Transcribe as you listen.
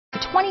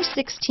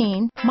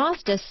2016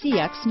 Mazda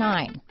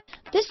CX-9.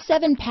 This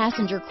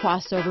 7-passenger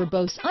crossover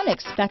boasts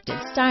unexpected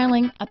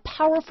styling, a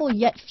powerful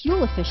yet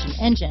fuel-efficient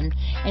engine,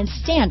 and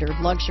standard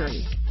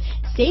luxuries.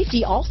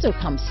 Safety also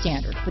comes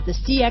standard with the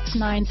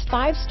CX-9's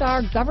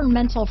 5-star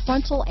governmental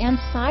frontal and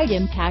side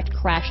impact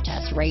crash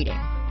test rating.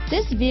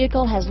 This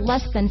vehicle has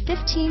less than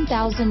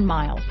 15,000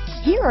 miles.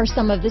 Here are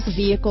some of this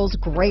vehicle's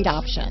great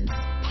options: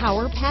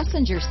 power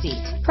passenger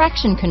seat,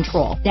 traction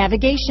control,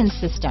 navigation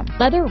system,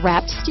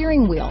 leather-wrapped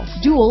steering wheel,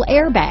 dual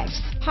airbags,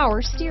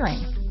 power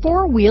steering,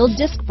 4-wheel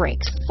disc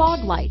brakes,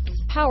 fog lights,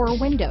 power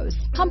windows,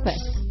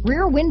 compass,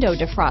 rear window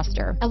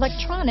defroster,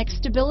 electronic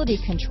stability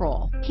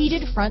control,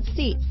 heated front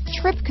seats,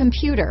 trip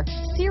computer,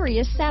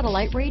 Sirius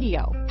satellite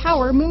radio,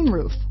 power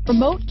moonroof,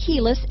 remote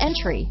keyless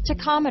entry,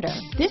 tachometer.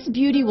 This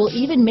beauty will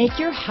even make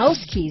your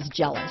house keys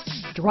jealous.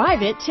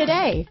 Drive it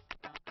today.